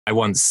I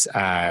once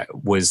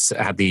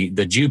had the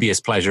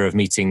dubious pleasure of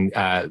meeting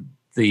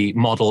the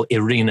model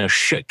Irina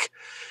Shayk,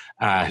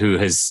 who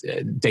has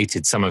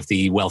dated some of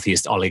the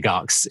wealthiest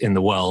oligarchs in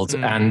the world,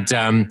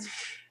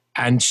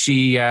 and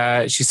she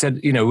said,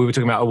 we were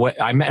talking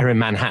about. I met her in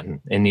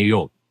Manhattan, in New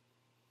York.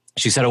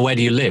 She said, "Oh, where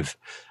do you live?"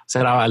 I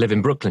said, "Oh, I live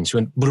in Brooklyn." She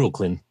went,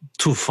 "Brooklyn,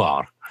 too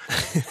far."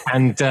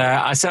 And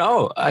I said,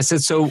 "Oh," I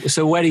said,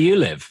 "So where do you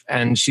live?"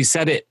 And she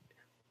said it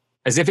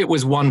as if it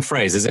was one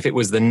phrase, as if it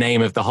was the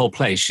name of the whole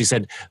place. She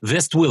said,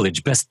 "West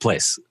Village, best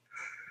place."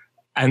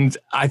 And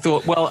I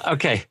thought, well,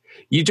 okay,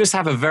 you just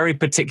have a very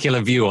particular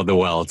view on the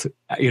world,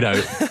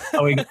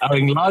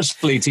 owing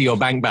largely to your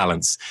bank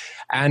balance.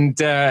 And,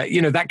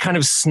 that kind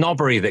of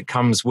snobbery that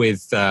comes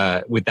with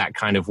that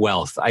kind of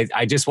wealth.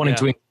 I just wanted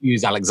to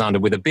infuse Alexander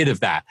with a bit of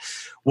that,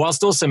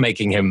 whilst also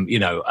making him,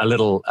 a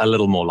little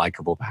more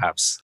likable,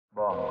 perhaps.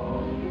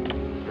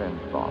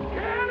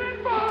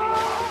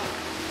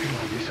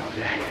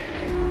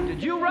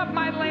 Did you rub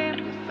my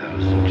land?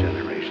 1,000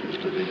 generations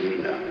living here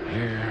now.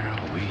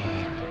 Here we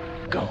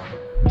go.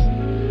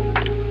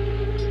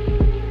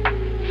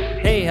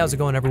 Hey, how's it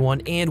going,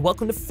 everyone? And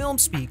welcome to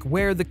FilmSpeak,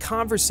 where the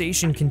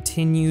conversation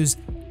continues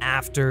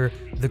after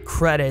the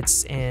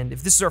credits. And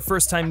if this is our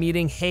first time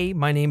meeting, hey,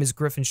 my name is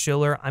Griffin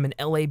Schiller. I'm an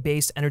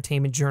LA-based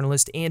entertainment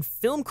journalist and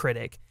film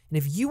critic. And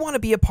if you want to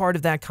be a part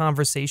of that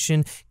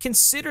conversation,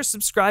 consider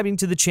subscribing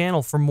to the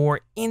channel for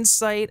more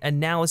insight,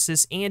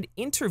 analysis, and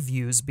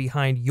interviews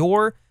behind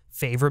your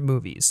favorite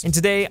movies. And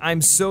today,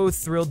 I'm so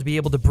thrilled to be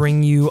able to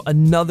bring you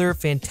another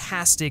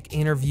fantastic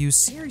interview.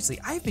 Seriously,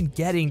 I've been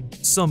getting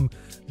some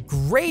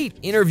great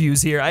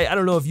interviews here. I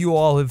don't know if you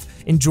all have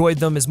enjoyed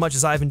them as much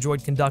as I've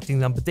enjoyed conducting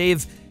them, but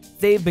they've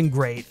been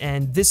great,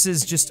 and this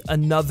is just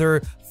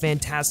another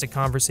fantastic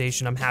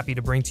conversation I'm happy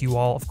to bring to you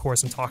all. Of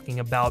course, I'm talking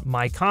about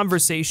my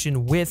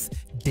conversation with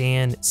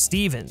Dan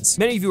Stevens.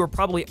 Many of you are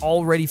probably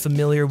already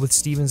familiar with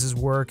Stevens'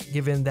 work,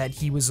 given that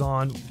he was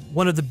on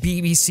one of the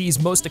BBC's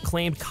most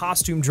acclaimed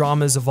costume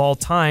dramas of all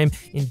time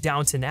in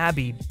Downton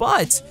Abbey.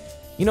 But,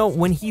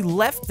 when he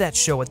left that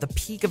show at the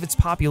peak of its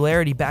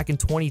popularity back in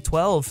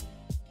 2012,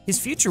 his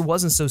future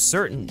wasn't so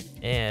certain,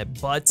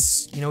 but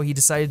he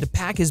decided to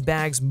pack his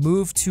bags,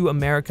 move to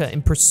America,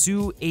 and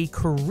pursue a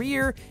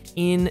career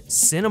in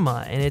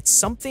cinema. And it's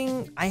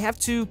something I have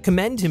to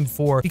commend him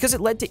for, because it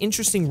led to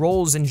interesting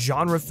roles in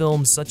genre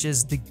films such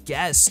as The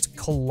Guest,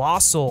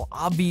 Colossal.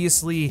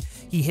 Obviously,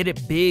 he hit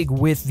it big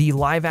with the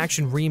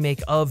live-action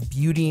remake of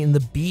Beauty and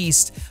the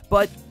Beast,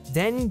 but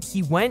then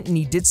he went and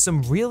he did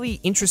some really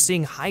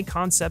interesting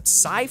high-concept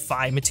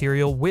sci-fi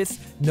material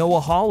with Noah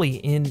Hawley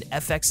in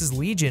FX's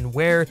Legion,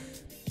 where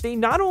they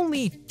not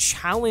only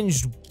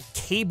challenged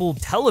cable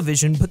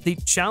television, but they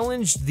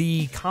challenged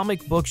the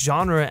comic book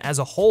genre as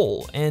a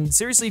whole. And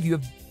seriously, if you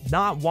have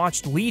not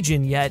watched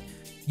Legion yet,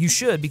 you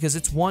should, because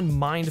it's one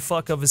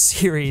mindfuck of a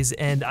series,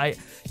 and I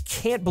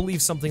can't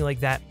believe something like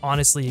that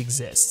honestly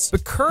exists.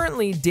 But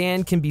currently,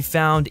 Dan can be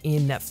found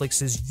in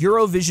Netflix's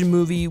Eurovision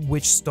movie,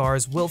 which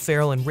stars Will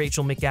Ferrell and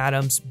Rachel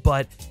McAdams,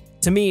 but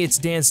to me, it's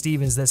Dan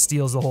Stevens that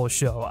steals the whole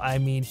show. I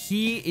mean,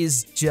 he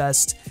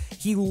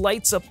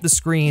lights up the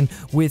screen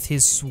with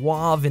his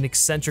suave and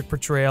eccentric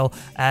portrayal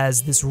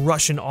as this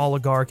Russian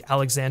oligarch,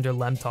 Alexander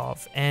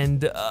Lemtov.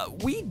 And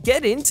we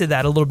get into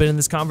that a little bit in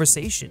this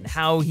conversation,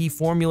 how he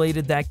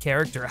formulated that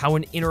character, how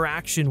an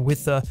interaction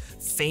with a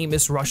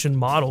famous Russian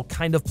model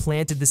kind of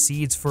planted the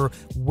seeds for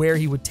where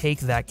he would take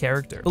that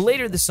character. But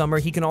later this summer,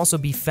 he can also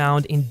be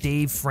found in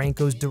Dave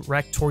Franco's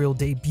directorial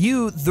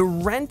debut, The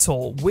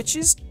Rental, which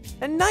is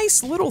a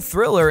nice little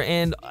thriller,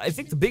 and I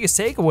think the biggest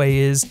takeaway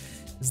is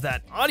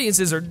that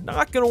audiences are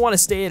not going to want to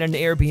stay at an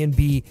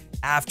Airbnb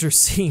after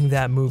seeing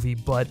that movie.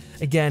 But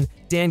again,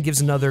 Dan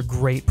gives another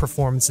great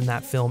performance in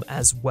that film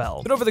as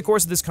well. But over the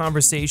course of this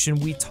conversation,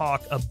 we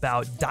talk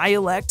about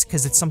dialect,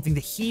 because it's something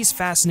that he's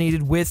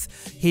fascinated with,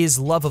 his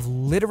love of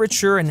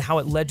literature and how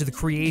it led to the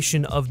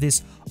creation of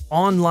this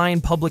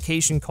online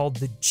publication called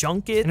The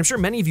Junket. And I'm sure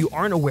many of you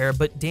aren't aware,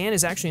 but Dan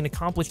is actually an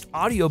accomplished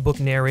audiobook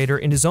narrator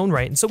in his own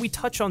right, and so we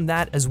touch on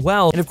that as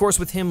well. And of course,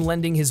 with him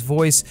lending his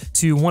voice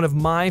to one of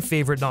my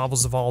favorite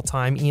novels of all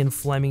time, Ian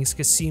Fleming's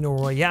Casino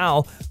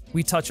Royale,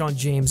 we touch on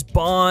James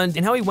Bond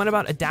and how he went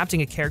about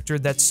adapting a character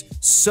that's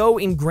so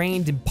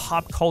ingrained in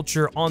pop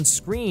culture on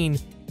screen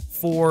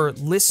for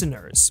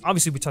listeners.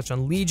 Obviously, we touch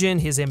on Legion,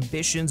 his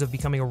ambitions of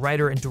becoming a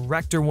writer and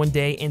director one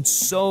day, and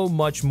so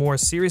much more.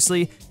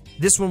 Seriously,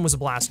 this one was a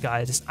blast,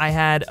 guys. I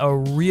had a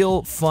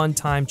real fun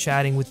time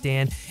chatting with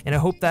Dan, and I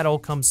hope that all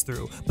comes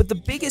through. But the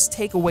biggest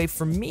takeaway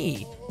for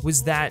me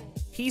was that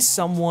he's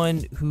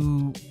someone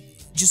who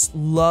just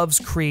loves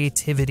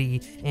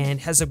creativity and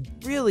has a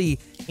really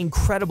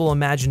incredible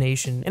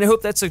imagination, and I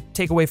hope that's a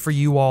takeaway for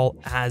you all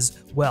as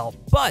well.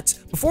 But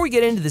before we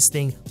get into this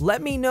thing,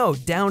 let me know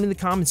down in the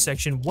comments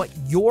section what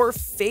your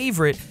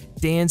favorite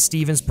Dan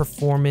Stevens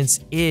performance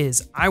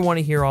is. I want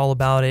to hear all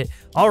about it.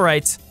 All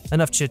right,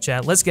 enough chit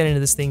chat. Let's get into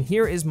this thing.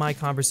 Here is my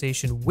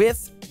conversation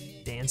with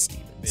Dan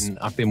Stevens.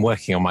 I've been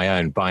working on my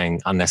own, buying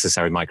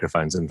unnecessary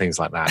microphones and things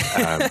like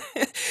that.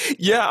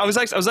 Yeah, I was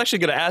actually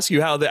going to ask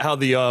you how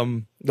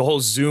the whole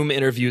Zoom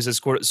interviews has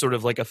sort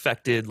of like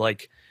affected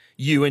like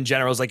you in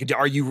general. Is like,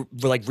 are you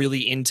like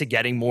really into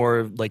getting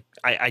more like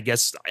I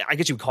guess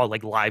you would call it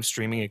like live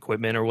streaming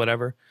equipment or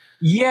whatever?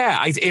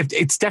 Yeah,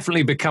 it's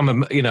definitely become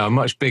a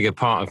much bigger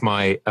part of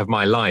my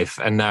life,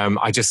 and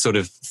I just sort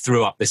of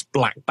threw up this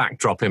black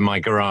backdrop in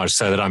my garage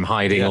so that I'm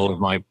hiding all of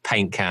my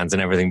paint cans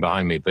and everything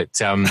behind me. But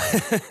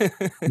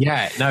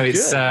yeah, no,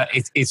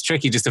 it's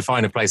tricky just to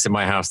find a place in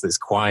my house that's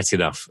quiet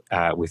enough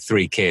with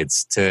 3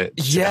 kids to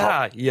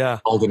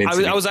hold an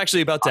I was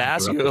actually about to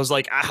ask you. I was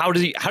like, how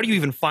do you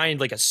even find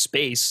like a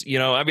space? You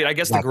know, I mean, I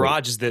guess the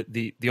garage is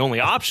the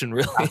only option,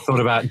 really. I thought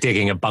about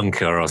digging a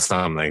bunker or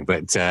something,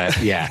 but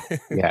yeah.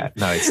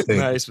 No, it's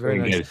nice, very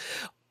nice. Good.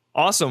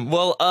 Awesome.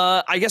 Well,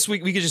 I guess we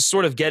could just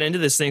sort of get into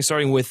this thing,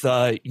 starting with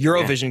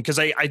Eurovision, because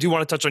I do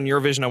want to touch on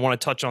Eurovision. I want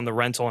to touch on the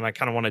rental, and I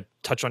kind of want to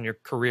touch on your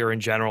career in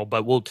general.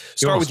 But we'll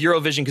start with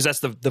Eurovision because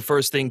that's the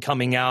first thing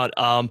coming out.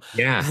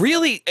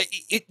 Really,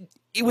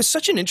 it was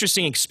such an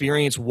interesting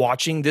experience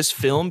watching this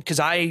film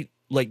because I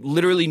like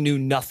literally knew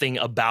nothing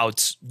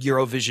about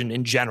Eurovision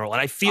in general,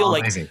 and I feel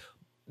like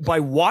by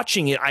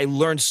watching it, I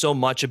learned so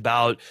much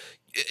about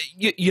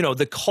you know,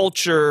 the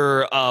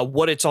culture,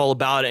 what it's all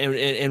about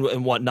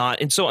and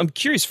whatnot. And so I'm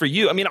curious for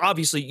you. I mean,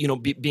 obviously, you know,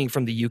 being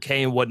from the UK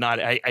and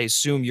whatnot, I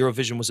assume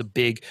Eurovision was a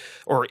big,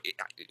 or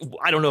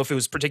I don't know if it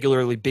was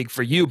particularly big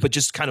for you, but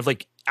just kind of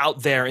like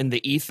out there in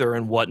the ether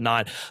and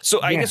whatnot.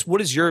 So I guess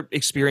what has your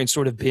experience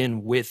sort of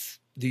been with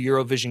the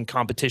Eurovision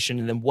competition?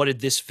 And then what did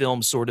this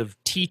film sort of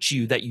teach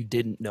you that you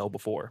didn't know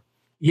before?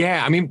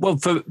 Yeah, I mean, well,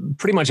 for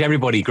pretty much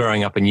everybody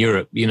growing up in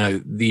Europe, you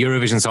know, the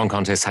Eurovision Song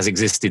Contest has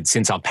existed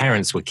since our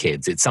parents were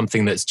kids. It's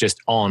something that's just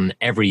on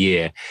every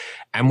year.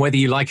 And whether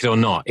you like it or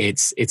not,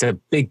 it's a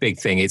big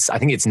thing. I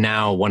think it's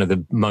now one of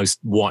the most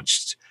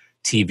watched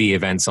TV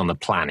events on the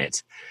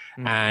planet.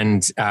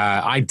 And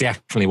I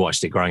definitely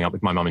watched it growing up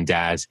with my mom and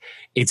dad.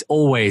 It's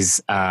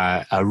always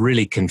a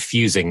really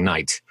confusing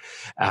night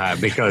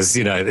because,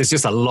 you know, there's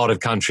just a lot of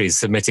countries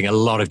submitting a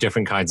lot of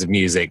different kinds of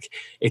music.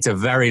 It's a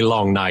very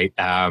long night.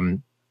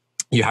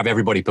 You have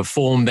everybody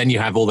perform, then you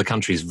have all the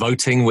countries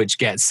voting, which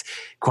gets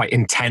quite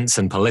intense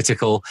and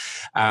political.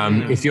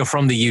 If you're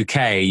from the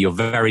UK, you're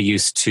very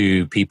used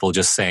to people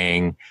just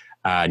saying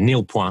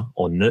nil point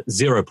or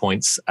 0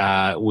 points.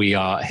 We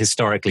are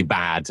historically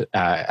bad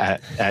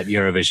at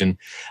Eurovision,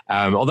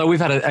 although we've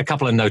had a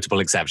couple of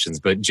notable exceptions.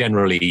 But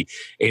generally,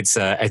 it's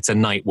a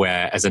night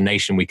where, as a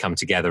nation, we come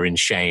together in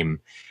shame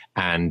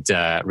and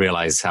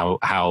realize how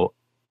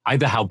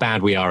either how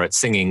bad we are at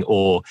singing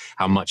or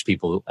how much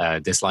people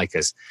dislike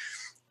us.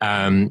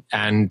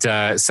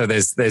 So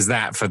there's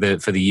that for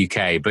the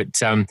UK.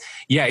 But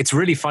yeah, it's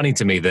really funny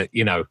to me that,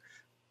 you know,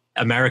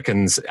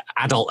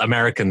 adult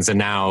Americans are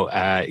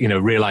now, you know,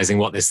 realizing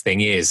what this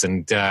thing is.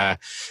 And,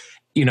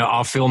 you know,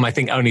 our film, I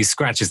think, only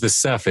scratches the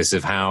surface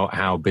of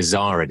how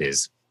bizarre it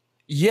is.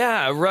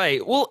 Yeah,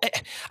 right. Well,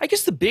 I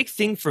guess the big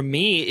thing for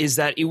me is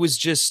that it was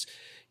just,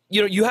 you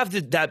know, you have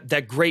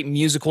that great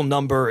musical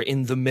number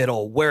in the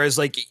middle, whereas,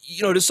 like,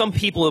 you know, to some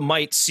people it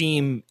might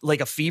seem like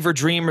a fever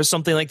dream or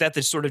something like that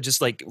sort of just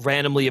like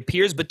randomly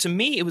appears. But to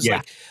me, it was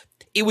like,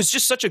 it was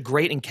just such a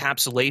great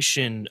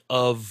encapsulation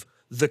of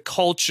the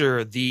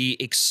culture, the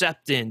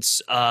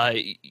acceptance,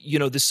 you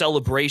know, the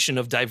celebration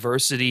of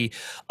diversity,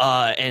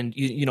 and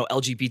you know,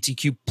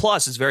 LGBTQ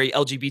plus is very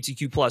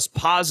LGBTQ plus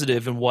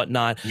positive and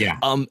whatnot. Yeah.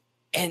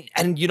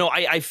 And you know,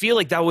 I feel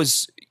like that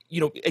was,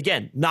 you know,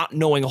 again, not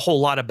knowing a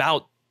whole lot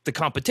about the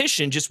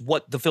competition, just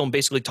what the film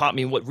basically taught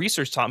me and what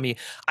research taught me.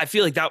 I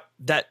feel like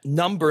that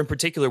number in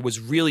particular was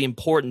really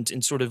important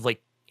in sort of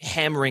like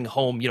hammering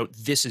home, you know,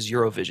 this is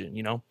Eurovision,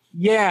 you know?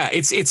 Yeah,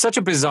 it's such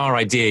a bizarre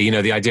idea, you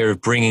know, the idea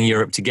of bringing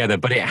Europe together,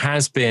 but it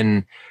has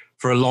been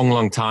for a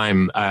long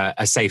time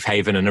a safe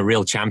haven and a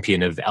real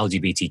champion of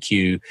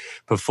LGBTQ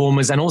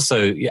performers, and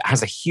also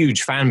has a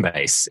huge fan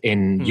base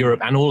in Europe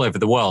and all over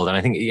the world. And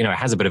I think, you know, it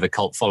has a bit of a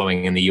cult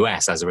following in the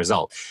US as a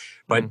result.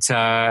 But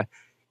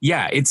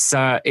yeah, it's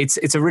a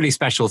really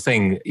special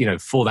thing, you know,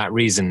 for that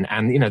reason.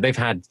 And, you know, they've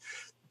had,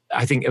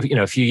 I think, you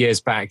know, a few years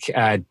back,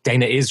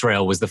 Dana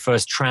Israel was the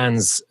first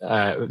trans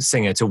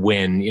singer to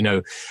win. You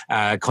know,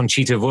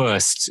 Conchita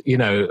Wurst, you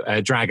know,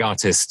 a drag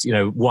artist, you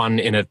know, won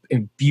in a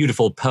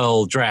beautiful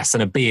pearl dress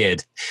and a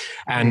beard.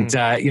 And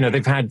you know,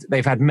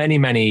 they've had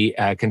many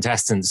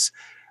contestants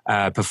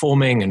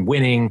performing and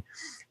winning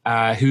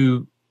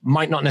who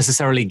might not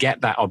necessarily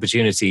get that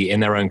opportunity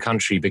in their own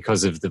country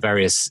because of the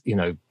various, you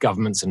know,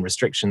 governments and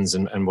restrictions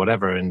and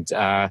whatever. And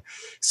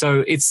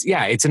so it's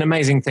an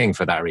amazing thing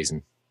for that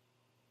reason.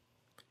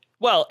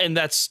 Well, and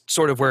that's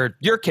sort of where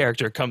your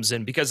character comes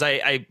in, because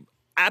I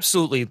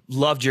absolutely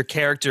loved your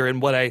character.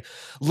 And what I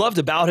loved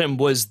about him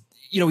was,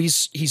 you know,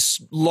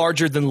 he's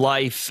larger than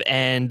life,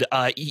 and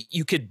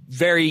you could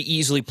very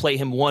easily play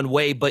him one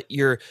way, but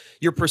your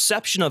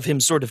perception of him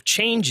sort of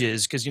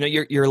changes because, you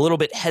know, you're a little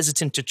bit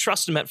hesitant to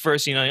trust him at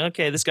first. You know,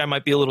 okay, this guy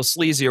might be a little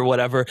sleazy or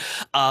whatever.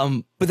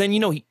 But then, you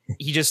know, he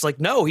just like,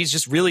 no, he's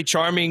just really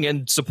charming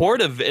and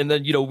supportive. And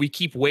then, you know, we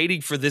keep waiting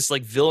for this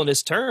like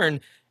villainous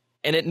turn.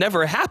 and it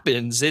never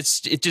happens.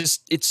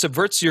 It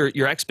subverts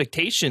your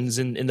expectations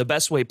in the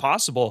best way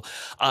possible.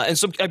 And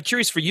so I'm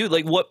curious for you,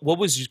 like what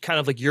was kind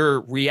of like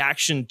your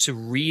reaction to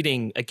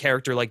reading a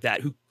character like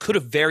that who could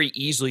have very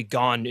easily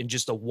gone in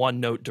just a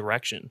one-note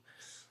direction?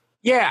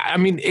 Yeah, I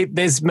mean,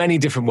 there's many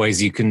different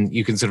ways you can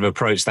sort of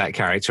approach that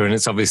character, and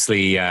it's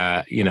obviously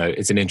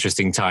it's an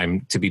interesting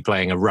time to be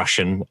playing a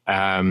Russian,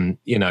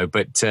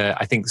 But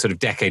I think sort of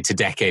decade to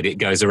decade it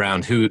goes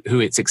around who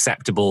it's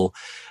acceptable,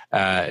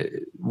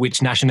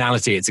 which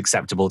nationality it's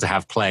acceptable to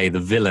have play the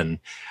villain.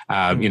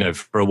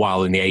 For a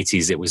while in the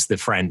 80s it was the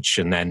French,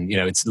 and then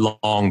it's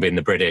long been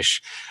the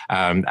British,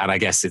 and I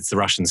guess it's the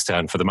Russians'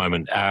 turn for the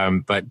moment.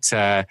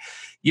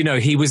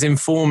 He was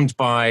informed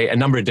by a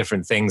number of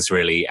different things,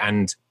 really,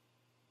 and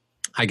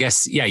I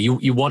guess,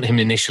 you want him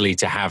initially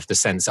to have the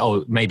sense,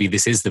 oh, maybe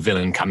this is the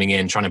villain coming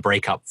in, trying to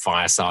break up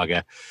Fire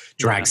Saga,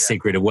 drag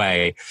Sigrid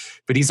away.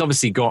 But he's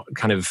obviously got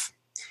kind of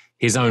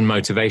his own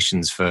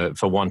motivations for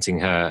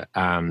wanting her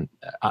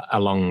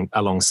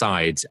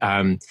alongside.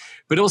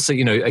 But also,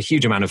 a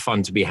huge amount of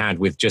fun to be had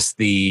with just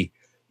the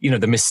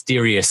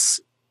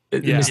mysteriously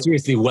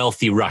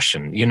wealthy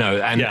Russian,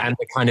 and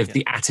the kind of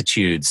the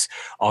attitudes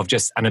of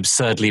just an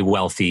absurdly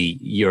wealthy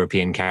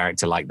European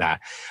character like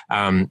that.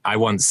 I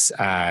once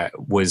had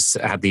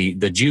the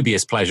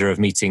dubious pleasure of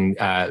meeting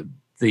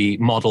the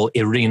model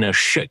Irina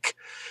Shayk,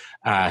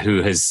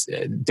 who has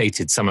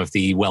dated some of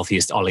the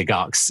wealthiest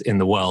oligarchs in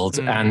the world,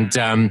 and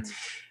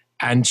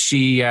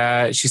she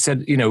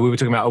said, we were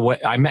talking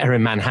about. I met her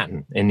in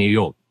Manhattan, in New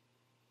York.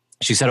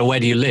 She said, "Oh, where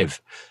do you live?"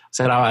 I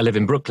said, "Oh, I live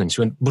in Brooklyn." She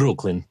went,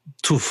 "Brooklyn,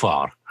 too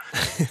far."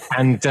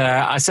 And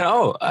I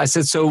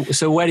said,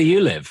 so where do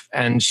you live?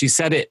 And she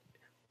said it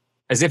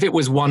as if it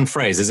was one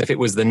phrase, as if it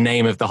was the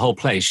name of the whole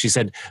place. She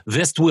said,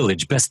 "West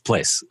Village, best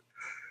place."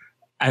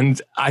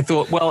 And I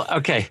thought, well,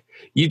 okay,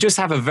 you just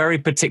have a very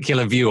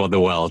particular view on the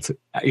world,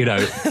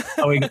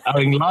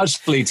 owing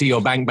largely to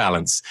your bank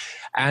balance.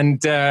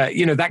 And,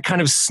 that kind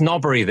of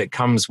snobbery that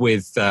comes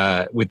with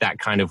that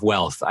kind of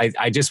wealth.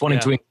 I just wanted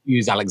to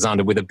infuse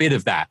Alexander with a bit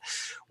of that,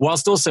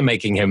 whilst also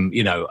making him,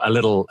 a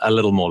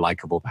little more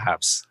likable,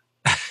 perhaps.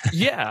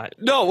 Yeah,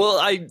 no, well,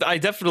 I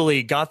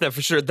definitely got that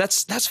for sure.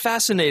 That's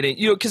fascinating,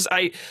 because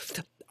I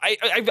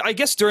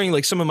guess during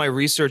like some of my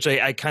research,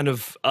 I kind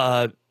of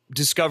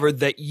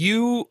discovered that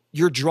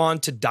you're drawn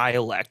to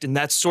dialect, and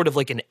that's sort of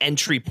like an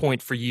entry point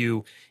for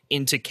you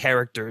into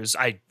characters.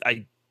 I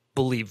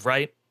believe,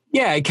 right?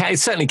 Yeah, it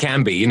certainly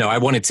can be. I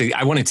wanted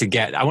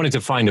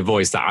to find a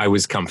voice that I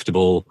was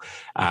comfortable,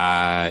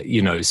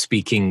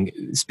 speaking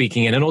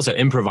in, and also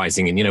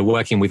improvising in.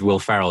 Working with Will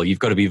Ferrell, you've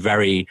got to be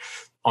very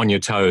on your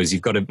toes.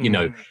 You've got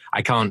to,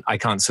 I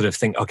can't sort of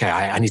think, okay,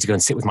 I need to go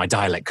and sit with my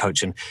dialect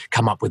coach and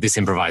come up with this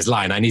improvised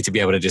line. I need to be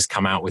able to just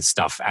come out with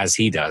stuff as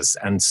he does.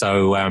 And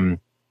so,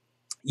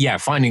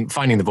 finding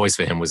the voice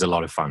for him was a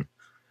lot of fun.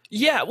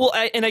 Yeah, well,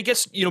 I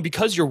guess,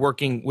 because you're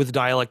working with a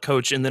dialect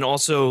coach, and then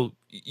also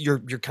you're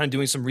kind of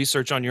doing some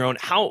research on your own,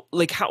 how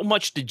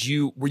much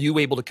were you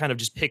able to kind of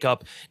just pick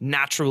up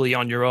naturally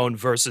on your own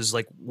versus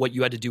like what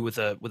you had to do with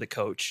a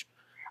coach?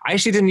 I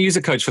actually didn't use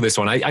a coach for this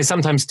one. I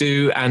sometimes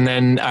do. And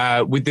then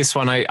with this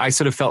one, I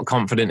sort of felt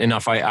confident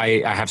enough.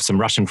 I have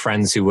some Russian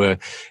friends who were,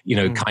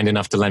 kind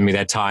enough to lend me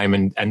their time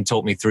and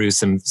talk me through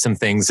some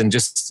things. And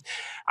just,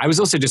 I was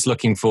also just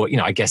looking for,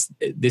 I guess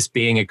this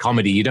being a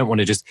comedy, you don't want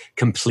to just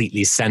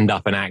completely send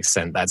up an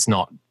accent. That's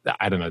not,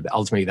 I don't know,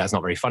 ultimately that's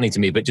not very funny to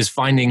me, but just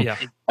finding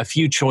a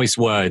few choice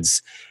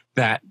words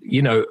that,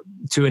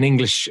 to an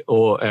English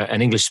or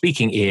an English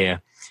speaking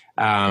ear,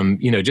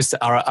 just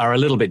are a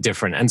little bit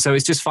different. And so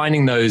it's just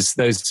finding those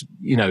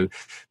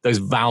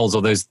vowels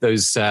or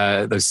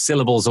those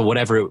syllables or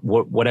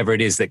whatever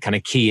it is that kind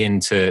of key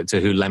into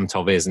who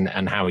Lemtov is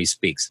and how he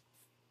speaks.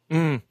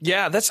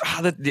 Yeah,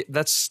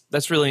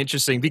 that's really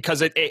interesting,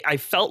 because I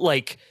felt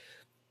like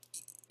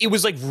it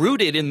was like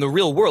rooted in the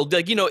real world.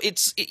 Like,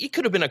 it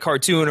could have been a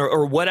cartoon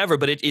or whatever,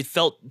 but it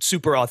felt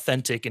super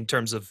authentic in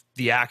terms of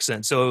the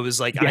accent. So it was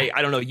like,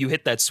 I don't know, you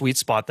hit that sweet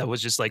spot that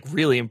was just like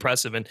really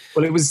impressive. And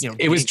well, it was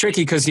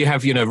tricky because you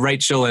have,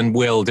 Rachel and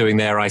Will doing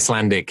their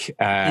Icelandic,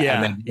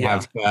 and then you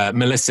have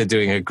Melissa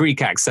doing a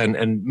Greek accent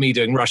and me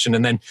doing Russian.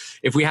 And then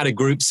if we had a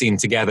group scene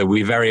together,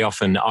 very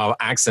often our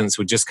accents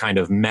would just kind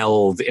of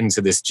meld into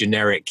this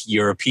generic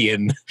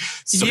European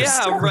sort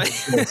of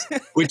right.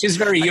 which is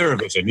very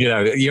Eurovision,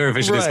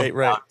 Eurovision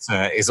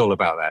is all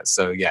about that.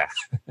 So yeah.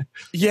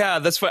 Yeah,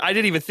 that's fine. I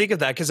didn't even think of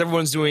that because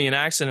everyone's doing an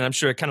accent, and I'm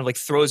sure it kind of like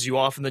throws you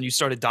off, and then you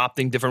start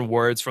adopting different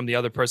words from the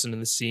other person in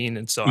the scene.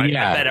 And so I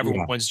bet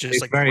everyone's just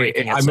it's like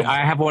breaking it.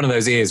 I have one of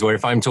those ears where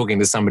if I'm talking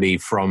to somebody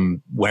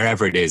from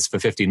wherever it is for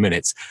 15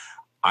 minutes,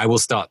 I will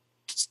start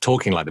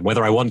talking like them,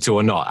 whether I want to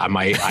or not.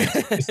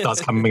 It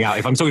starts coming out.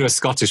 If I'm talking to a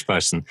Scottish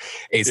person,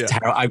 it's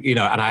terrible.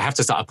 And I have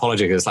to start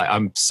apologizing. It's like,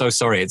 I'm so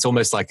sorry. It's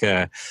almost like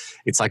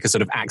it's like a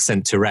sort of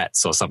accent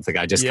Tourette's or something.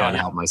 I just can't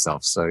help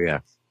myself. So yeah.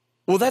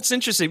 Well, that's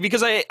interesting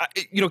because I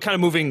kind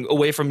of moving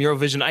away from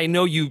Eurovision, I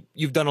know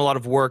you've done a lot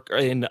of work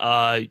in,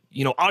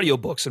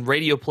 audiobooks and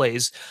radio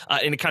plays,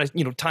 and it kind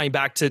of, tying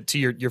back to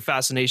your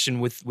fascination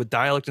with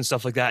dialect and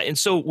stuff like that. And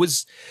so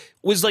was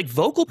like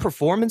vocal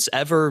performance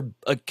ever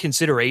a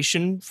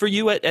consideration for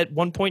you at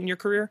one point in your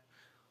career?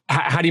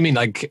 How do you mean?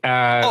 Like,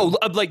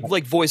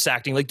 like voice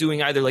acting, like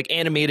doing either like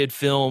animated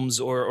films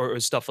or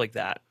stuff like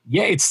that.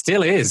 Yeah, it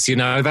still is.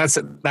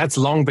 That's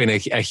long been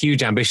a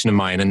huge ambition of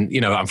mine, and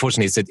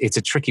unfortunately, it's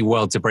a tricky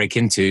world to break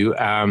into.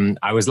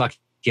 I was lucky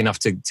enough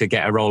to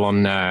get a role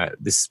on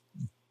this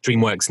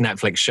DreamWorks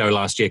Netflix show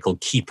last year called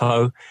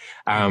Kipo,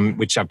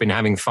 which I've been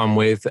having fun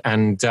with,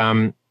 and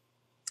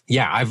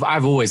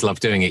I've always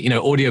loved doing it.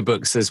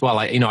 Audiobooks as well.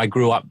 I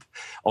grew up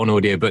on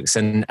audiobooks,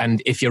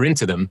 and if you're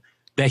into them,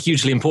 they're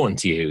hugely important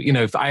to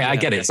you. I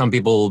get it. Some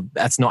people,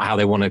 that's not how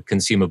they want to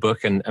consume a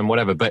book and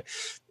whatever. But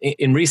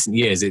in recent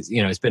years,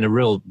 it's been a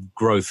real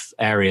growth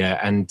area.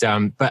 And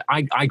but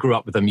I grew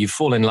up with them. You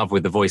fall in love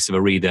with the voice of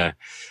a reader,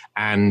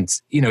 and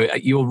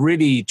you're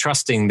really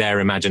trusting their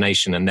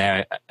imagination and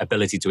their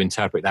ability to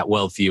interpret that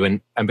world for you,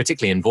 and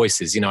particularly in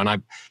voices. And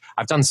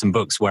I've done some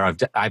books where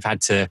I've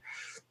had to,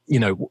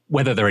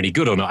 whether they're any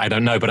good or not, I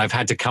don't know, but I've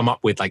had to come up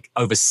with like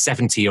over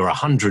 70 or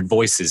 100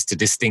 voices to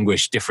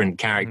distinguish different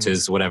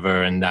characters,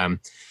 whatever. And,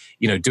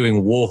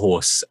 doing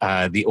Warhorse,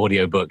 the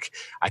audiobook,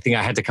 I think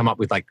I had to come up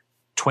with like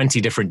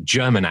 20 different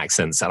German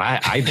accents. And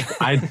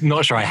I'm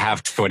not sure I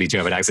have 20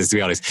 German accents, to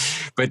be honest.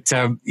 But,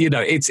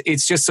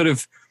 it's just sort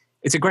of,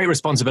 it's a great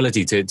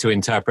responsibility to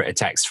interpret a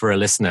text for a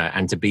listener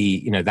and to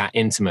be, that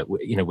intimate,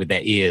 with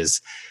their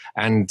ears.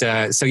 And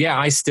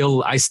I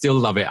still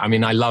love it. I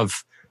mean, I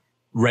love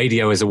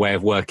radio as a way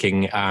of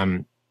working.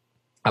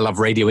 I love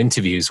radio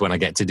interviews when I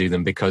get to do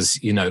them because,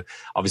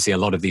 obviously a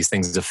lot of these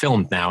things are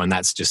filmed now and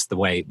that's just the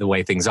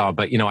way things are.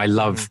 But, I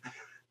love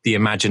the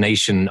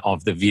imagination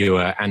of the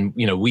viewer, and,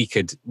 we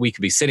could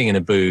be sitting in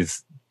a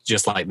booth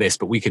just like this,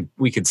 but we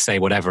could say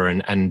whatever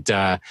and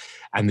the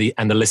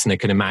listener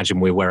can imagine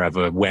we're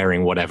wherever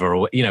wearing whatever,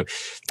 or,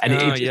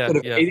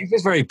 it's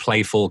just very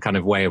playful kind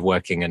of way of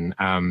working. And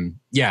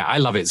I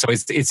love it. So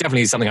it's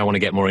definitely something I want to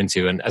get more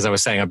into. And as I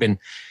was saying, I've been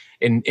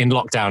in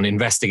lockdown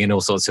investing in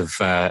all sorts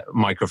of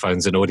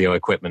microphones and audio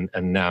equipment,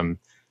 and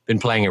been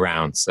playing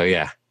around. So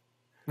yeah.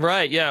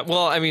 Right. Yeah.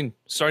 Well, I mean,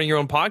 starting your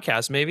own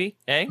podcast, maybe,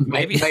 eh?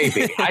 Maybe.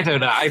 I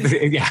don't know.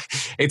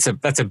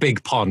 That's a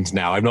big pond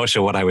now. I'm not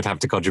sure what I would have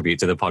to contribute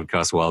to the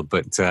podcast world,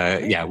 but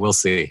we'll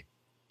see.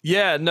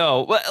 Yeah,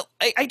 no. Well,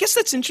 I guess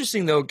that's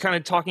interesting though, kind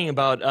of talking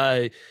about,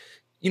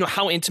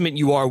 how intimate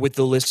you are with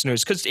the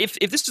listeners. Because if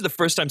this is the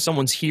first time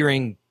someone's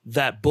hearing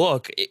that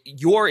book,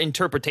 your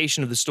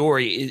interpretation of the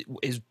story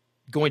is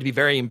going to be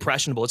very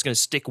impressionable. It's going to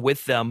stick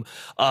with them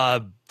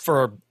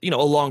for a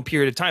long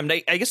period of time.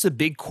 And I guess the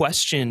big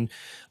question,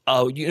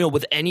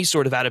 with any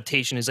sort of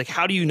adaptation is like,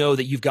 how do you know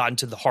that you've gotten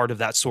to the heart of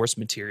that source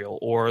material,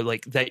 or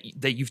like that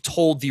you've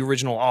told the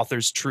original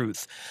author's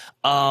truth?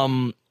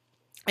 And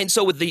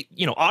so with the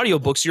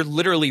audiobooks, you're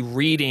literally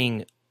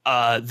reading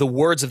the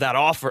words of that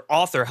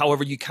author.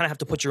 However, you kind of have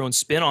to put your own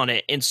spin on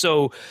it. And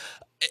so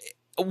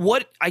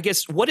what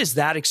is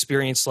that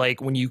experience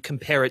like when you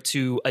compare it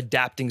to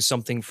adapting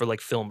something for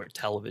like film or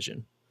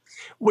television?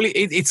 Well,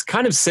 it's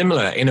kind of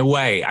similar in a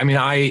way. I mean,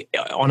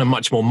 on a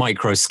much more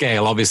micro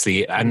scale,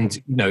 obviously. And,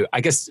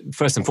 I guess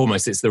first and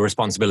foremost, it's the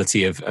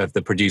responsibility of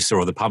the producer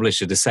or the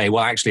publisher to say,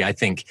 well, actually, I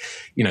think,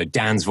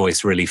 Dan's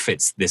voice really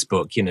fits this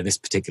book, this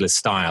particular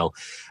style.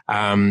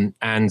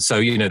 And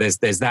so, there's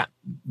that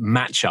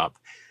matchup.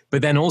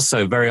 But then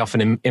also very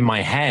often in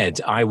my head,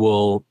 I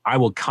will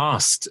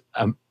cast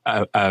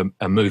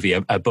a movie,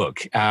 a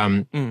book.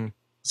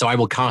 So I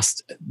will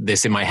cast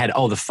this in my head.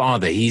 Oh, the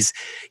father, he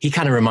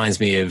kind of reminds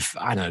me of,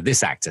 I don't know,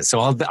 this actor. So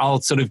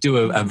I'll sort of do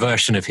a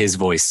version of his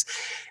voice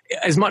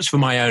as much for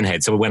my own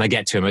head. So when I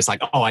get to him, it's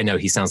like, oh, I know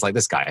he sounds like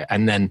this guy.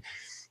 And then,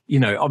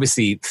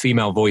 obviously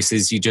female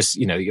voices, you just,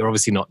 you're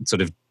obviously not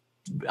sort of,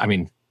 I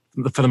mean,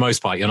 for the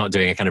most part, you're not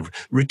doing a kind of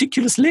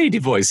ridiculous lady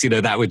voice,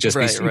 that would just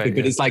be stupid.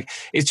 Right, but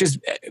it's just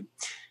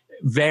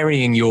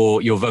varying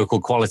your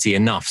vocal quality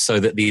enough so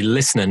that the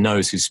listener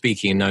knows who's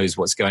speaking and knows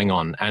what's going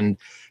on. And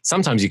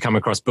sometimes you come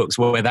across books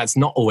where that's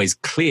not always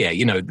clear.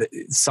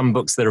 Some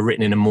books that are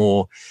written in a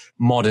more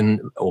modern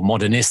or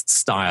modernist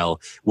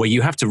style where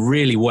you have to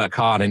really work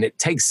hard, and it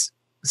takes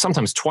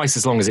sometimes twice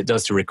as long as it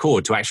does to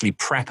record to actually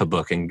prep a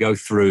book and go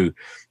through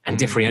and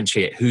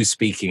differentiate who's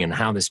speaking and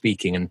how they're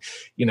speaking. And,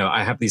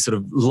 I have these sort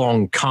of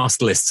long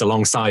cast lists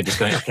alongside just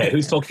going, okay,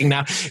 who's talking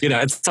now?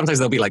 And sometimes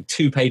there'll be like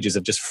 2 pages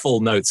of just full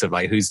notes of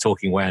like who's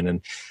talking when.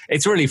 And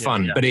it's really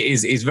fun, but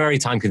it's very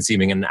time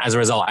consuming. And as a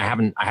result, I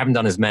haven't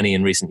done as many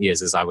in recent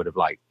years as I would have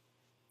liked.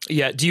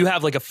 Yeah. Do you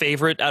have like a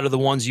favorite out of the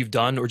ones you've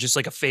done, or just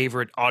like a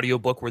favorite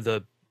audiobook where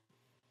the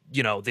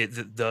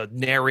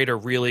narrator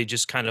really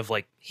just kind of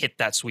like hit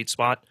that sweet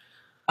spot?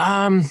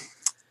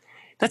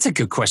 That's a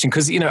good question,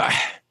 because,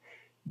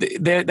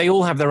 they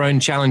all have their own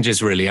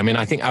challenges, really. I mean,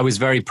 I think I was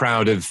very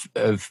proud of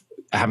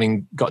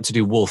having got to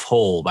do Wolf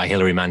Hall by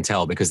Hilary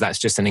Mantel, because that's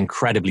just an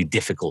incredibly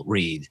difficult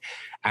read.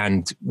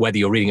 and whether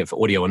you're reading it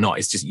for audio or not,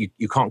 it's just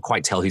you can't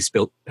quite tell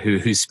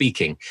who's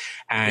speaking.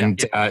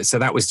 And so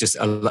that was just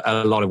a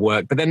lot of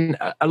work. But then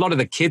a lot of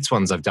the kids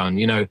ones I've done,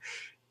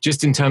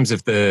 just in terms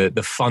of the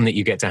fun that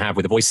you get to have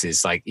with the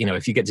voices, like,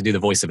 if you get to do the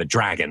voice of a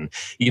dragon,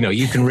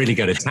 you can really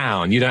go to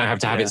town. You don't have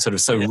to have it sort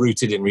of so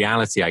rooted in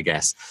reality, I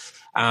guess.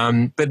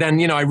 But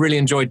then, I really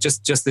enjoyed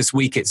just this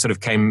week, it sort of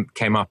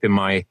came up in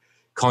my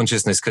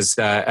consciousness because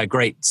a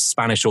great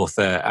Spanish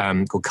author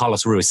called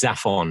Carlos Ruiz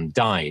Zafón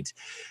died.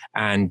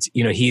 And,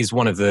 he's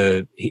one of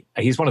the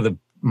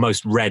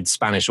most read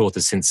Spanish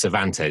authors since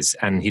Cervantes,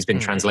 and he's been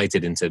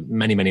translated into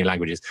many, many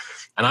languages.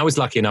 And I was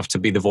lucky enough to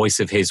be the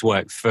voice of his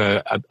work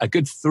for a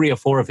good 3 or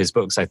 4 of his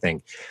books, I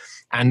think.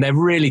 And they're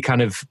really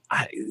kind of,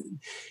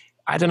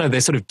 I don't know,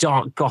 they're sort of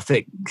dark,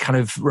 gothic, kind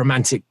of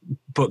romantic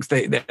books.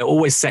 They're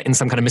always set in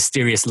some kind of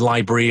mysterious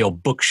library or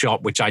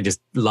bookshop, which I just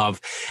love.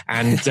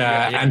 And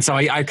and so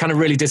I kind of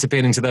really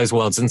disappeared into those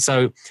worlds. And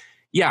so,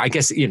 I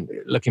guess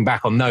looking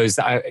back on those,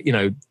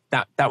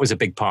 that was a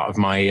big part of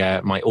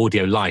my my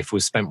audio life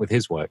was spent with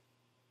his work.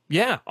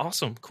 Yeah,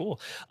 awesome,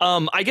 cool.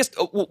 I guess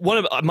one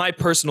of my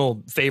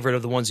personal favorite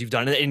of the ones you've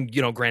done, and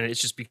granted,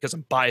 it's just because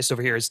I'm biased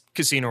over here, is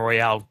Casino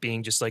Royale,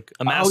 being just like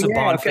a massive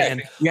Bond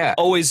fan. Yeah,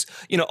 always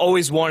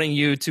wanting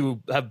you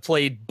to have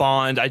played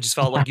Bond. I just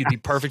felt like you'd be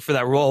perfect for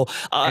that role.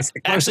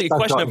 Actually, a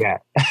question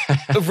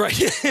of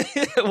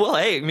right. Well,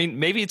 hey, I mean,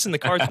 maybe it's in the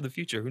cards for the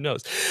future. Who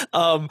knows?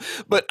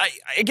 But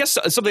I guess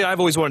something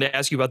I've always wanted to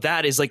ask you about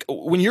that is like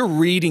when you're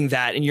reading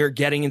that and you're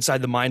getting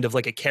inside the mind of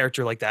like a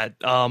character like that.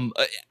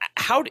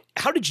 How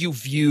did you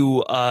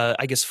view,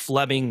 I guess,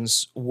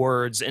 Fleming's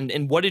words,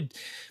 and what did,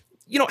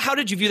 how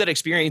did you view that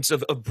experience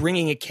of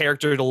bringing a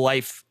character to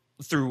life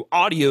through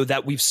audio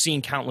that we've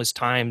seen countless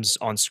times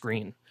on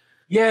screen?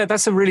 Yeah,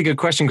 that's a really good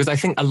question, because I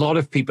think a lot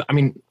of people, I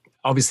mean,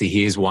 obviously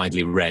he is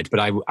widely read, but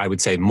I would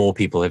say more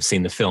people have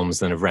seen the films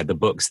than have read the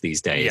books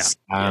these days.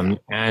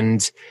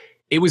 And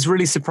it was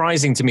really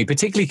surprising to me,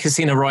 particularly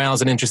Casino Royale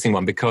is an interesting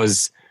one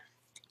because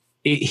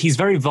he's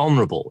very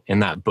vulnerable in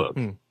that book.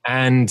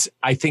 And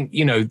I think,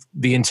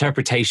 the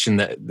interpretation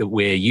that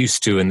we're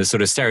used to and the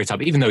sort of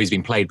stereotype, even though he's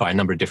been played by a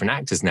number of different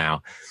actors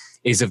now,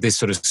 is of this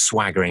sort of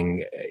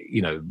swaggering,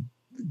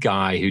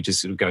 guy who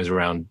just sort of goes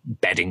around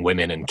bedding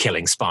women and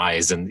killing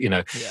spies and,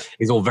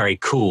 is all very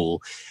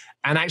cool.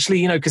 And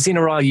actually,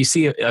 Casino Royale, you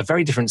see a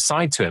very different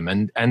side to him.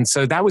 And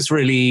so that was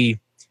really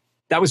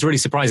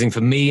surprising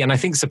for me, and I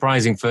think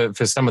surprising for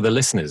some of the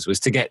listeners, was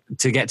to get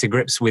to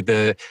grips with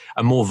a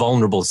more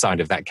vulnerable side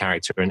of that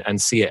character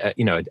and see it,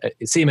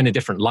 see him in a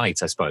different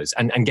light, I suppose,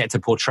 and get to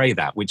portray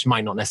that, which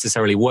might not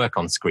necessarily work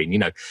on screen.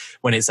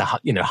 When it's a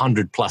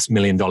 $100+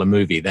 million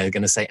movie, they're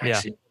going to say,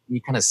 actually, you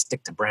kind of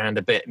stick to brand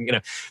a bit.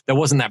 And, there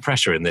wasn't that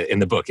pressure in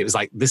the book. It was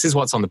like, this is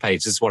what's on the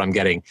page. This is what I'm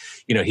getting.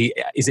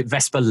 Is it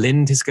Vesper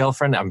Lind, his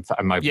girlfriend?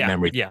 My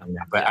memory. Yeah.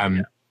 But,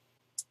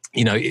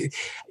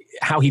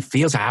 how he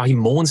feels, how he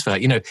mourns for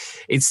that.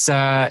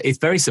 It's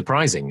very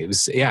surprising. It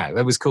was,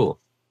 that was cool.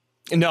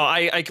 No,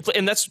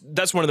 and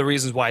that's one of the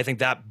reasons why I think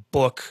that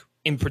book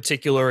in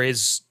particular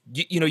is,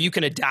 you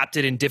can adapt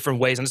it in different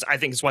ways. And I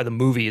think it's why the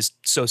movie is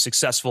so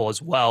successful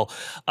as well.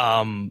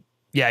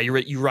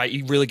 You're right.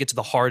 You really get to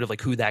the heart of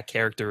like who that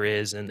character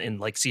is and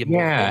like see him.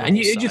 Yeah. And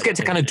you just get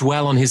to kind of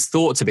dwell on his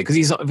thoughts a bit, because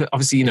he's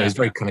obviously, he's a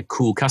very kind of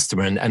cool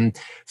customer, and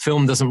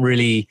film doesn't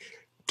really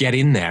get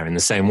in there in the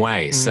same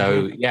way.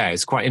 So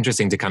it's quite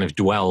interesting to kind of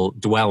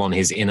dwell on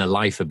his inner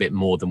life a bit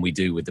more than we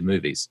do with the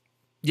movies.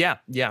 Yeah,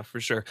 for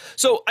sure.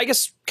 So I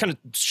guess kind of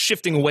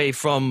shifting away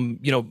from,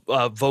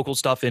 vocal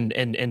stuff and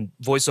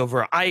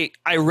voiceover, I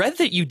read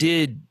that you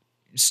did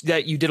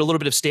a little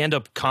bit of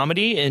stand-up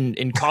comedy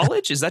in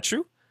college. Is that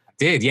true? I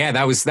did. Yeah,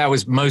 that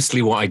was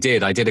mostly what I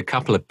did. I did a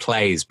couple of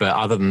plays, but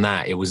other than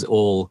that, it was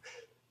all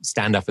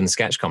stand-up and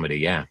sketch comedy.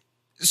 Yeah.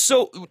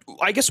 So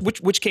I guess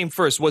which came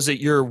first? Was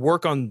it your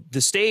work on the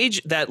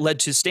stage that led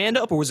to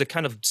stand-up, or was it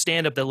kind of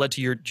stand-up that led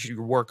to your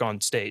work on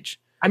stage?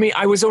 I mean,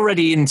 I was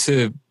already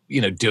into,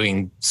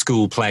 doing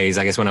school plays,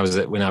 I guess, when I was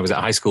at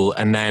high school.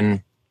 And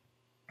then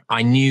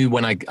I knew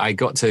when I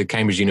got to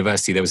Cambridge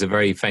University, there was a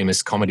very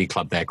famous comedy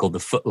club there called the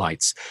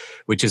Footlights,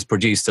 which has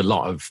produced a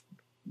lot of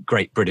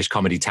great British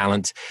comedy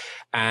talent.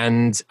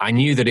 And I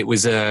knew that it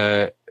was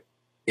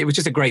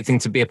just a great thing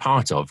to be a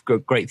part of,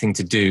 great thing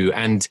to do,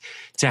 and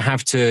to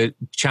have to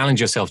challenge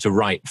yourself to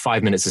write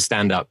 5 minutes of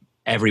stand-up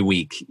every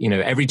week.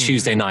 Every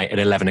Tuesday night at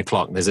 11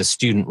 o'clock, there's a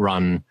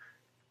student-run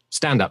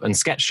stand-up and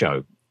sketch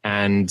show,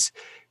 and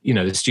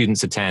the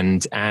students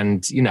attend,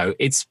 and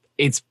it's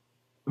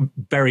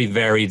very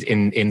varied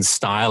in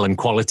style and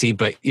quality,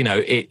 but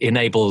it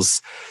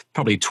enables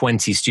probably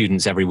 20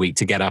 students every week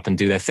to get up and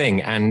do their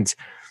thing. And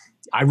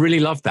I really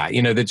love that.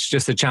 That's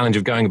just the challenge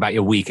of going about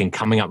your week and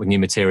coming up with new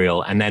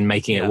material and then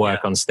making it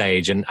work on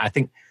stage. And I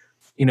think,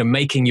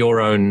 making your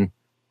own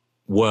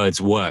words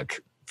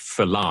work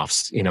for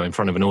laughs, in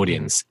front of an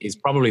audience is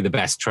probably the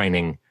best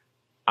training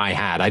I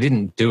had. I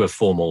didn't do a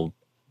formal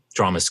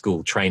drama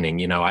school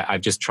training.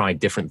 I've just tried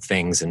different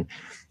things and,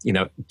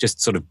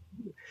 just sort of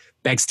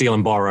beg, steal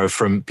and borrow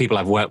from people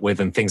I've worked with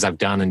and things I've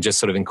done, and just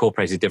sort of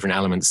incorporated different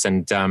elements.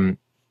 And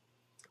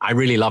I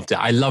really loved it.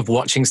 I love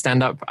watching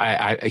stand up.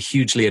 I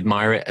hugely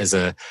admire it as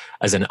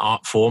an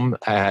art form,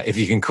 if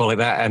you can call it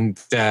that. And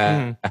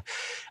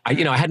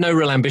I had no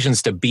real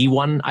ambitions to be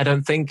one, I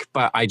don't think,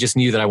 but I just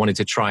knew that I wanted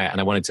to try it and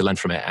I wanted to learn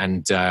from it.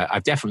 And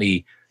I've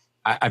definitely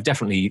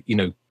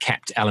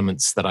kept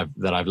elements that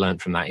I've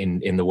learned from that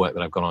in the work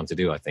that I've gone on to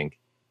do, I think.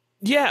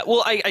 Yeah,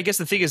 well, I guess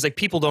the thing is, like,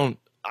 people don't,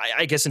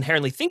 I guess,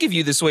 inherently think of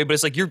you this way, but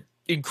it's like you've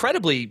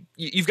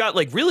got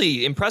like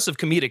really impressive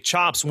comedic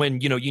chops when,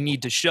 you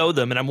need to show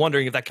them. And I'm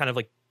wondering if that kind of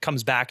like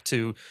comes back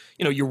to,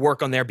 your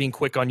work on there, being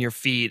quick on your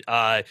feet,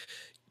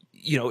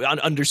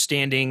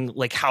 understanding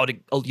like how to,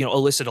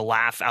 elicit a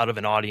laugh out of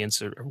an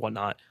audience or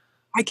whatnot.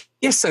 I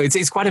guess so.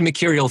 It's quite a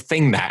mercurial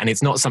thing, that, and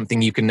it's not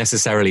something you can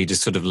necessarily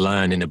just sort of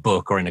learn in a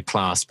book or in a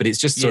class, but it's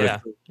just sort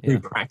of through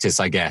practice,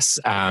 I guess.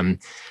 And,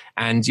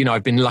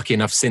 I've been lucky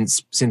enough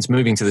since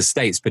moving to the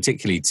States,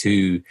 particularly,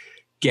 to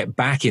get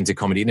back into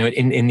comedy.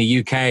 In the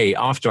UK,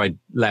 after I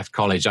left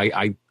college,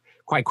 I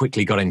quite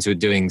quickly got into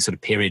doing sort of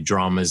period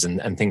dramas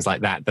and things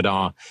like that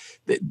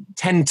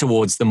tend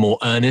towards the more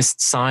earnest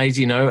side,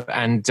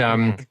 and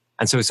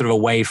so sort of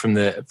away from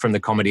the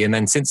comedy. And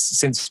then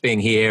since being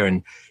here,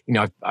 and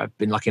I've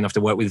been lucky enough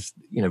to work with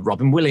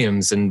Robin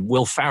Williams and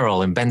Will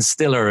Ferrell and Ben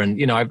Stiller,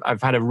 and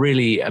I've had a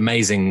really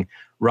amazing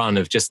run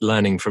of just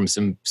learning from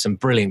some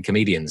brilliant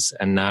comedians.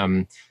 And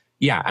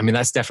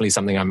that's definitely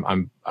something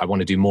I want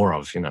to do more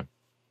of.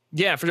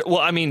 Yeah. Well,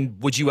 I mean,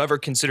 would you ever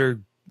consider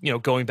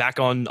going back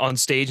on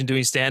stage and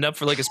doing stand up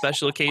for like a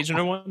special occasion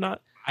or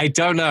whatnot? I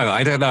don't know.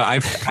 I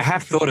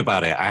have thought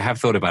about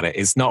it.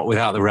 It's not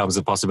without the realms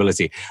of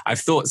possibility. I've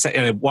thought,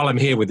 while I'm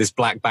here with this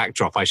black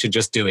backdrop, I should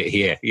just do it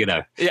here,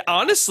 Yeah,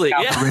 honestly,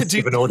 yeah.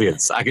 Of an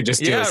audience. I could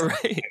just do it.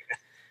 Right.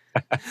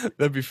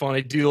 That'd be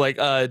funny. Do like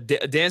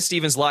Dan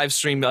Stevens live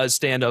stream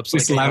stand-ups.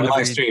 Just like,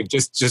 live stream.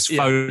 Just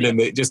phone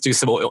and just do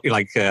some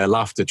like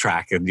laughter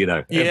track, and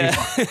Yeah.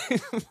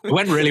 It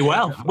went really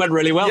well. Yeah.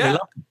 They loved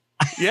it.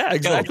 Yeah,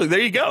 exactly. There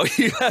you go.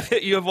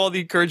 You have all the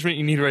encouragement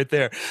you need right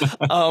there.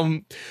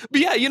 But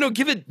yeah,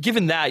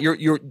 given that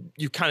you're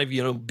kind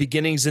of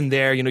beginnings in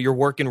there. Your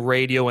work in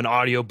radio and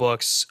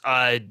audiobooks.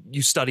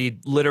 You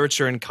studied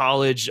literature in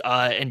college,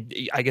 and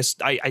I guess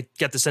I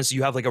get the sense that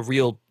you have like a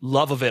real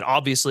love of it.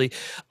 Obviously,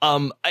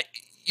 I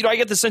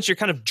get the sense you're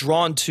kind of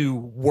drawn to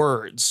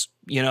words.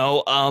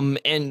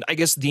 And I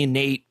guess the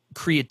innate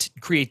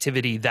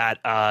creativity that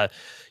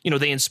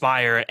they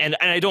inspire, and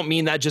I don't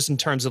mean that just in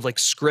terms of like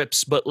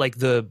scripts, but like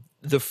the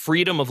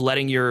freedom of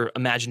letting your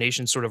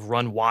imagination sort of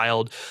run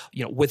wild,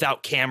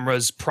 without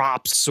cameras,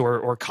 props,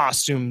 or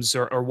costumes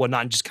or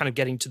whatnot, and just kind of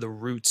getting to the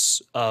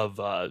roots of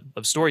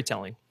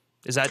storytelling.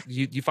 Is that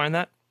you find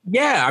that?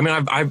 Yeah, I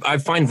mean, I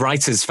find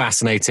writers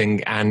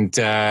fascinating, and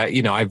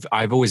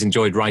I've always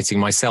enjoyed writing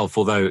myself,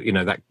 although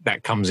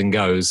that comes and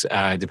goes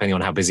depending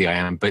on how busy I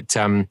am. But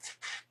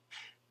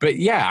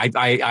yeah,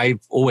 I've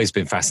always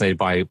been fascinated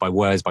by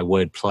words, by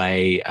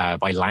wordplay,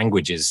 by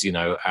languages.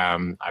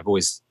 I've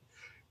always,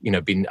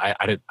 been.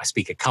 I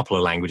speak a couple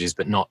of languages,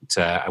 but not.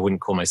 I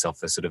wouldn't call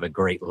myself a sort of a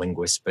great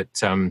linguist. But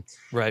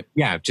right.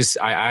 Yeah, just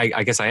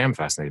I guess I am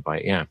fascinated by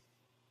it. Yeah.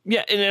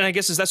 Yeah, and I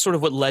guess is that sort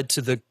of what led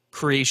to the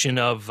creation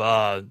of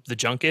the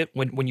Junket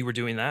when you were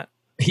doing that?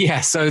 Yeah.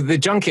 So the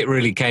Junket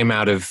really came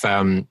out of.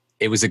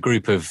 It was a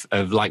group of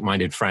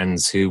like-minded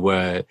friends who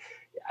were.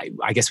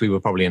 I guess we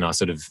were probably in our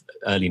sort of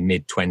early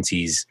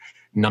mid-20s.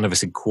 None of us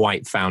had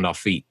quite found our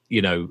feet,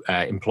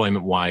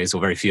 employment-wise,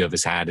 or very few of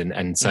us had.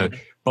 And so,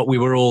 but we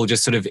were all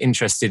just sort of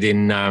interested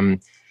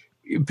in,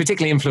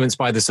 particularly influenced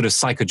by the sort of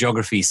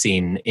psychogeography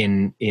scene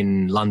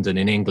in London,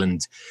 in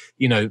England,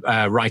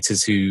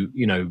 writers who,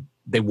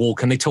 they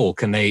walk and they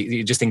talk and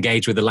they just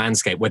engage with the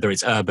landscape, whether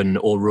it's urban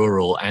or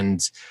rural,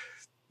 and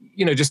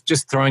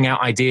just throwing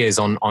out ideas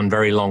on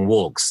very long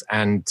walks.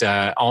 And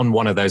on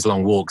one of those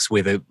long walks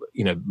with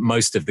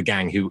most of the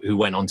gang who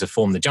went on to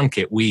form the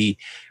Junket, we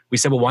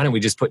said, well, why don't we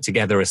just put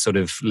together a sort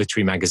of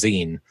literary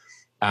magazine?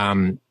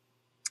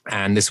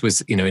 And this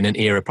was, in an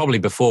era probably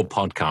before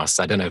podcasts.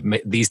 I don't know.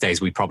 These days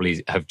we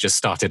probably have just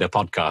started a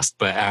podcast,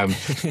 but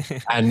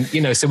and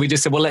so we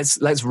just said, well,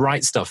 let's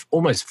write stuff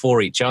almost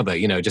for each other.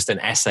 Just an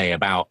essay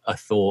about a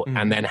thought,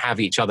 and then have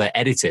each other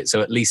edit it.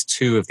 So at least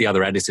two of the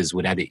other editors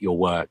would edit your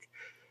work.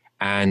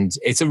 And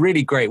it's a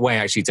really great way,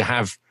 actually, to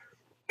have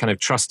kind of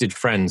trusted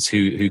friends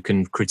who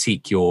can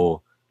critique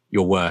your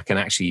work and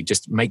actually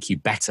just make you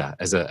better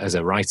as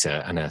a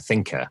writer and a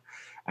thinker.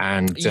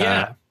 And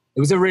it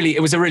was a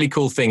really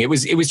cool thing. It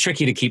was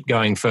tricky to keep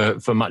going for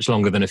much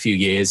longer than a few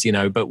years,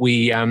 but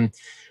we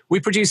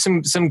produced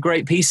some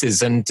great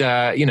pieces, and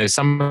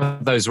some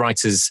of those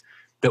writers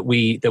that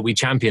we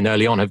championed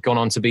early on have gone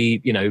on to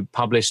be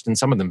published, and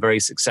some of them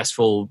very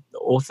successful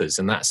authors,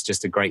 and that's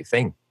just a great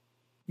thing.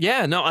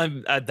 Yeah,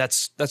 no,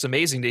 that's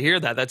amazing to hear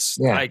that. That's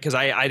because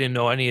I didn't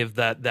know any of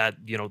that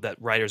that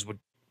writers would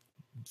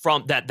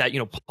from that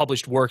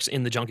published works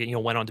in the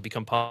Junket went on to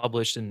become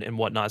published and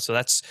whatnot. So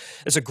that's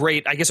a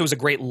great, I guess it was a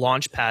great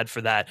launch pad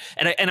for that.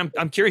 And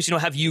I'm curious,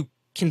 have you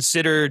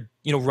considered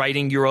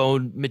writing your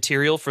own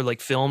material for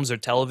like films or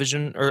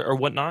television or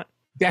whatnot?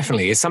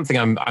 Definitely, it's something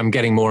I'm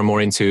getting more and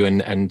more into,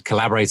 and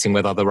collaborating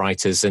with other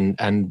writers, and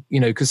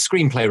because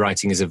screenplay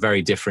writing is a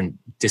very different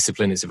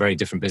discipline. It's a very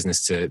different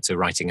business to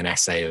writing an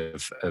essay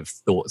of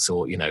thoughts,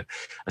 or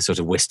a sort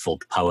of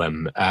wistful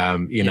poem,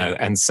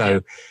 and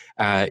so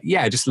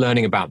just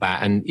learning about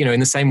that, and in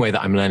the same way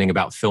that I'm learning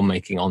about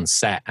filmmaking on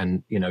set,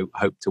 and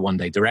hope to one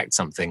day direct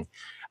something.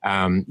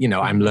 I'm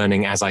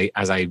learning as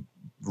I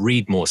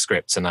read more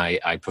scripts, and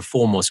I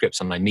perform more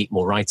scripts, and I meet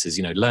more writers.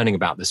 Learning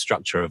about the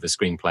structure of a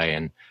screenplay,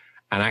 and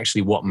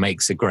actually what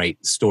makes a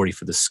great story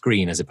for the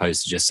screen, as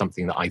opposed to just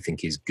something that I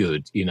think is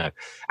good.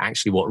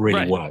 Actually what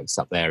really works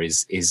up there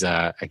is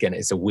again,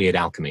 it's a weird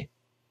alchemy.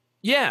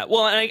 Yeah,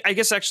 well, and I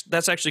guess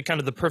that's actually kind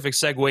of the perfect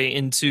segue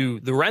into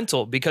The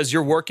Rental, because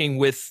you're working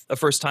with a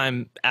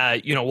first-time,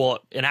 an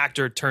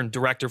actor turned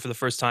director for the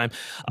first time,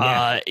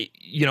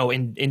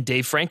 in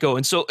Dave Franco.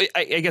 And so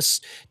I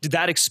guess, did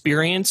that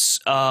experience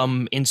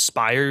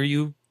inspire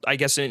you, I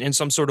guess, in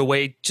some sort of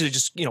way to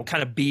just,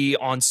 kind of be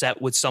on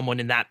set with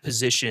someone in that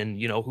position,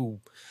 who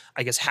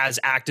I guess has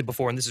acted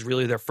before, and this is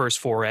really their first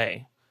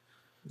foray?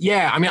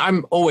 Yeah, I mean,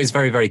 I'm always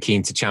very, very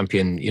keen to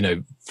champion,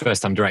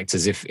 first-time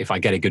directors if I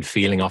get a good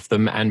feeling off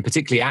them, and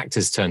particularly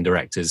actors turned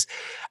directors.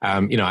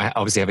 I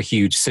obviously have a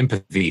huge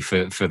sympathy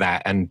for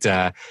that, and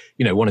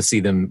want to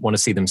see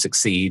them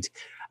succeed.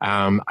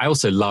 I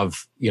also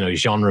love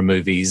genre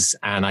movies,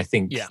 and I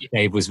think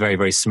Dave was very,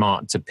 very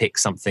smart to pick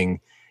something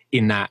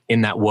in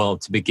that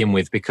world to begin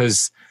with,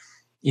 because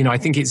I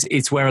think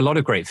it's where a lot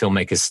of great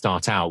filmmakers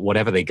start out,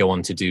 whatever they go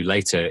on to do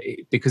later,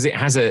 because it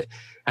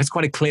has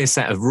quite a clear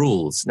set of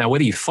rules. Now,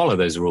 whether you follow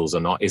those rules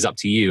or not is up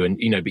to you, and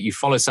but you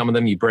follow some of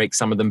them, you break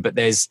some of them, but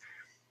it's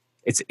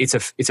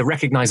a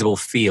recognizable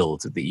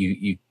field that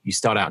you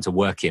start out to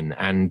work in,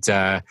 and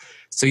I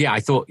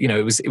thought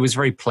it was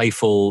very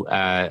playful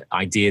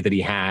idea that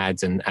he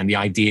had, and the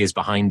ideas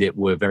behind it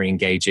were very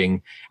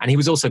engaging, and he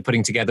was also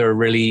putting together a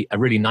really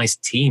nice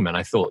team, and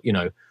I thought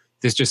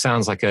this just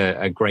sounds like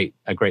a great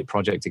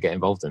project to get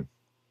involved in.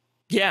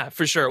 Yeah,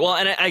 for sure. Well,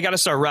 and I got to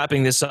start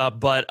wrapping this up,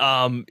 but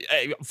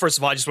first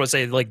of all, I just want to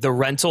say, like, The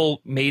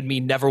Rental made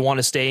me never want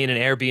to stay in an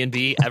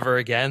Airbnb ever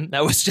again.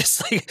 That was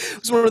just like, it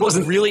was one of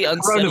those really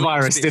unsettling.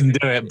 Coronavirus didn't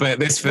do it, but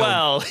this film.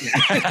 Well,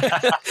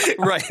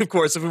 right, of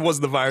course, if it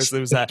wasn't the virus, it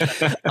was that.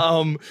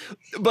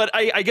 But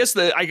I guess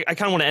I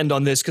kind of want to end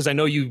on this, because I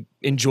know you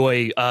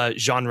enjoy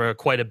genre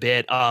quite a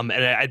bit, and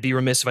I'd be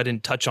remiss if I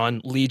didn't touch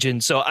on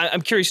Legion. So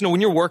I'm curious,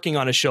 when you're working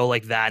on a show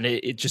like that, and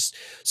it just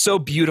so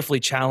beautifully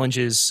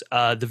challenges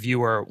the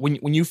viewer.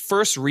 When you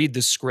first read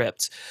the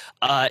script,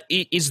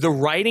 is the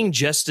writing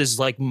just as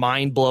like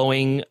mind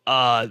blowing,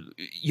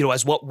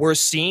 as what we're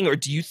seeing, or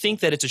do you think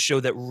that it's a show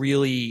that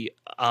really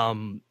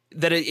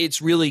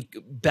it's really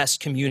best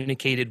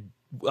communicated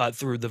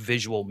through the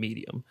visual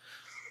medium?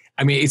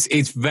 I mean,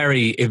 it's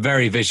very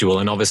visual,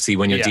 and obviously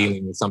when you're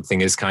dealing with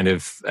something as kind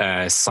of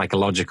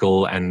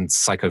psychological and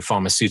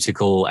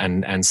psychopharmaceutical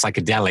and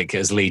psychedelic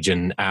as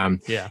Legion,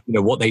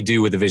 what they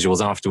do with the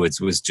visuals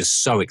afterwards was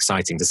just so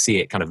exciting to see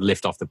it kind of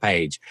lift off the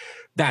page.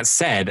 That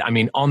said, I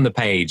mean, on the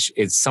page,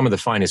 it's some of the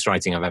finest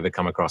writing I've ever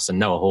come across, and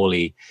Noah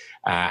Hawley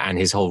and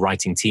his whole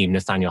writing team,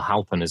 Nathaniel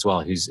Halpern as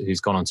well, who's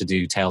gone on to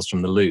do Tales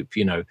from the Loop,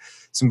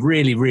 some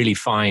really, really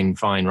fine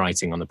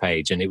writing on the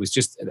page, and it was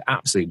just an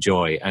absolute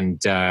joy.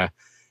 And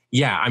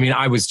I mean,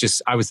 I was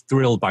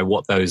thrilled by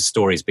what those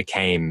stories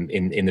became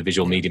in the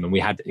visual medium, and we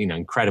had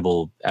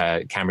incredible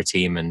camera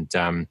team, and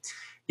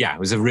it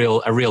was a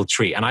real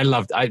treat. And I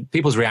loved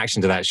people's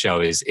reaction to that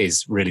show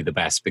is really the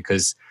best,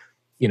 because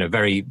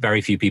very, very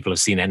few people have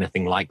seen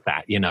anything like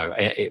that.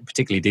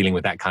 Particularly dealing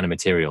with that kind of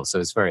material. So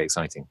it's very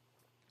exciting.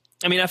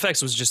 I mean,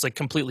 FX was just like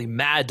completely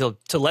mad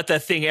to let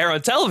that thing air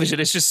on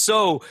television. It's just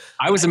so.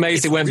 I was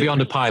amazed it went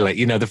beyond a pilot.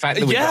 The fact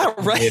that we got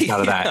out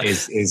of that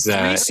is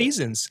 3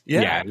 seasons.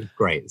 Yeah,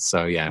 great.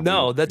 So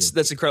no,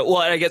 that's incredible.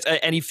 Well, I guess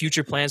any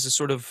future plans to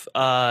sort of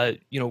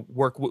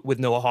work with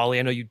Noah Hawley?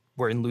 I know you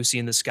were in Lucy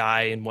in the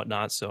Sky and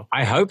whatnot. So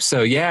I hope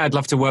so. Yeah, I'd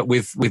love to work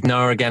with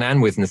Noah again,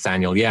 and with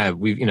Nathaniel. Yeah,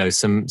 we've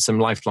some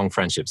lifelong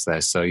friendships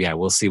there. So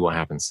we'll see what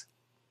happens.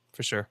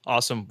 For sure.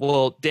 Awesome.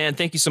 Well, Dan,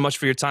 thank you so much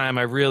for your time.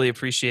 I really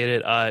appreciate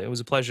it. It was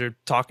a pleasure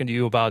talking to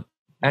you about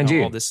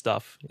all this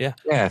stuff. Yeah.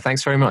 Yeah.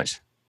 Thanks very much.